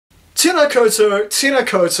Tenakoto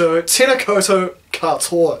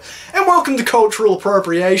Katoa, and welcome to Cultural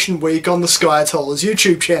Appropriation Week on the Skytollers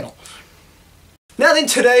YouTube channel. Now then,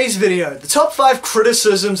 today's video, the top 5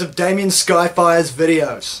 criticisms of Damian Skyfire's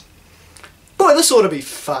videos. Boy, this ought to be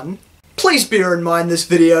fun. Please bear in mind this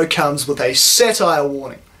video comes with a satire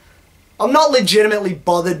warning. I'm not legitimately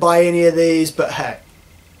bothered by any of these, but hey,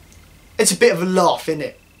 it's a bit of a laugh, isn't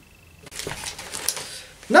it?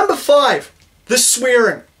 Number 5, the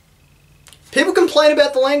swearing. People complain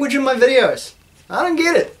about the language in my videos. I don't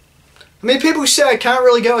get it. I mean, people say I can't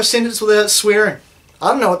really go a sentence without swearing. I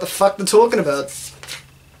don't know what the fuck they're talking about.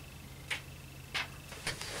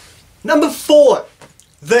 Number 4,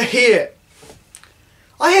 the hair.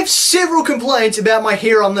 I have several complaints about my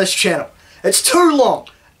hair on this channel. It's too long.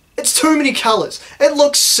 It's too many colours. It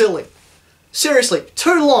looks silly. Seriously,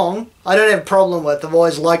 too long, I don't have a problem with. I've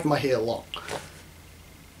always liked my hair long.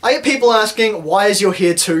 I get people asking, why is your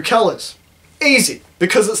hair 2 colours? Easy,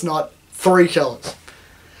 because it's not 3 colours.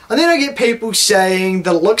 And then I get people saying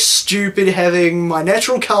that it looks stupid having my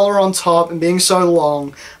natural colour on top and being so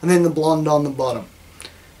long, and then the blonde on the bottom.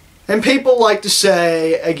 And people like to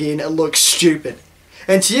say, again, it looks stupid.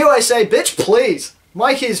 And to you I say, bitch, please,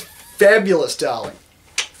 my hair's fabulous, darling.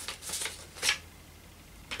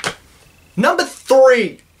 Number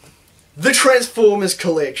 3, the Transformers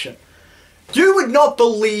collection. You would not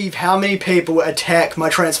believe how many people attack my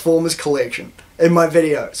Transformers collection in my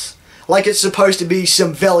videos. Like it's supposed to be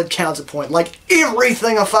some valid counterpoint. Like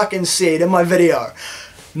everything I fucking said in my video,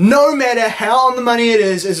 no matter how on the money it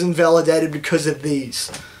is invalidated because of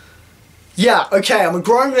these. Yeah, okay, I'm a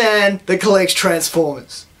grown man that collects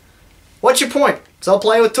Transformers. What's your point? So I'll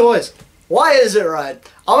play with toys. Why is it right?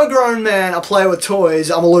 I'm a grown man, I play with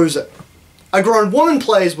toys, I'm a loser. A grown woman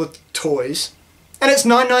plays with toys, and it's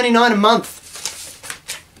 $9.99 a month.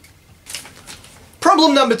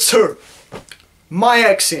 Problem number 2, my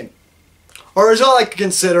accent. Or as I like to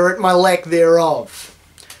consider it, my lack thereof.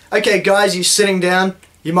 Okay guys, you're sitting down,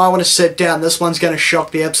 you might want to sit down, this one's going to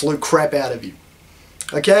shock the absolute crap out of you.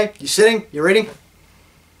 Okay, you sitting, you reading?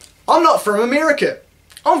 I'm not from America,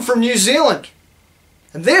 I'm from New Zealand.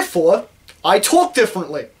 And therefore, I talk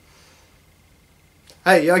differently.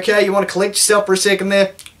 Hey, you okay? You want to collect yourself for a second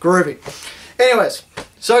there? Groovy. Anyways,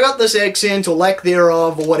 so I got this accent, or lack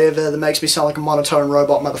thereof, or whatever, that makes me sound like a monotone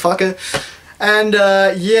robot motherfucker. And,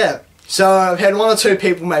 yeah. So I've had 1 or 2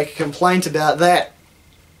 people make a complaint about that.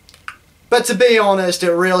 But to be honest,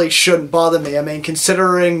 it really shouldn't bother me. I mean,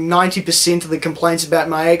 considering 90% of the complaints about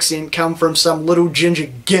my accent come from some little ginger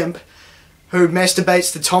gimp who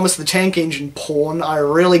masturbates to Thomas the Tank Engine porn, I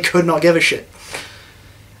really could not give a shit.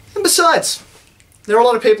 And besides, there are a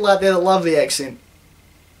lot of people out there that love the accent.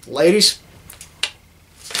 Ladies.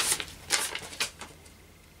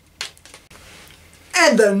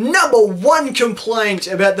 And the number 1 complaint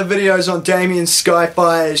about the videos on Damian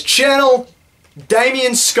Skyfire's channel,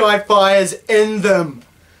 Damian Skyfire's in them.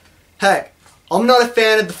 Hey, I'm not a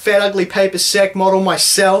fan of the fat ugly paper sack model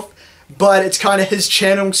myself, but it's kind of his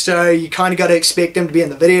channel, so you kind of got to expect him to be in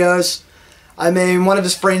the videos. I mean, one of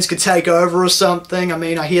his friends could take over or something. I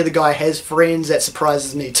mean, I hear the guy has friends, that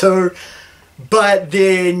surprises me too. But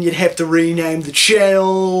then you'd have to rename the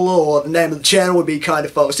channel, or the name of the channel would be kind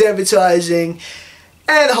of false advertising.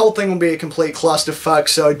 And the whole thing will be a complete clusterfuck,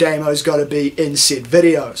 so Damo's got to be in said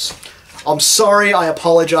videos. I'm sorry, I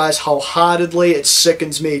apologise wholeheartedly, it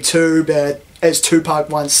sickens me too, but as Tupac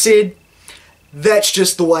once said, that's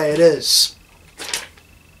just the way it is.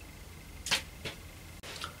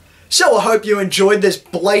 So I hope you enjoyed this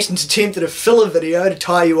blatant attempt at a filler video to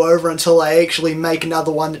tie you over until I actually make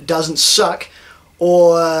another one that doesn't suck,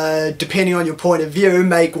 or depending on your point of view,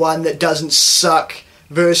 make one that doesn't suck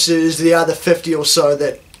versus the other 50 or so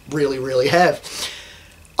that really have.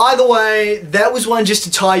 Either way, that was one just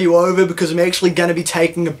to tie you over because I'm actually going to be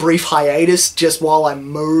taking a brief hiatus just while I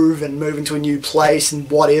move and move into a new place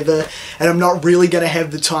and whatever, and I'm not really going to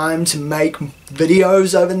have the time to make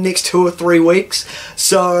videos over the next 2 or 3 weeks.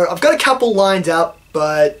 So I've got a couple lined up,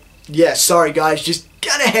 but yeah, sorry guys, just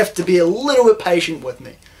gonna have to be a little bit patient with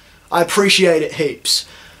me. I appreciate it heaps.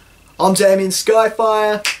 I'm Damian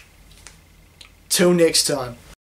Skyfire. Till next time.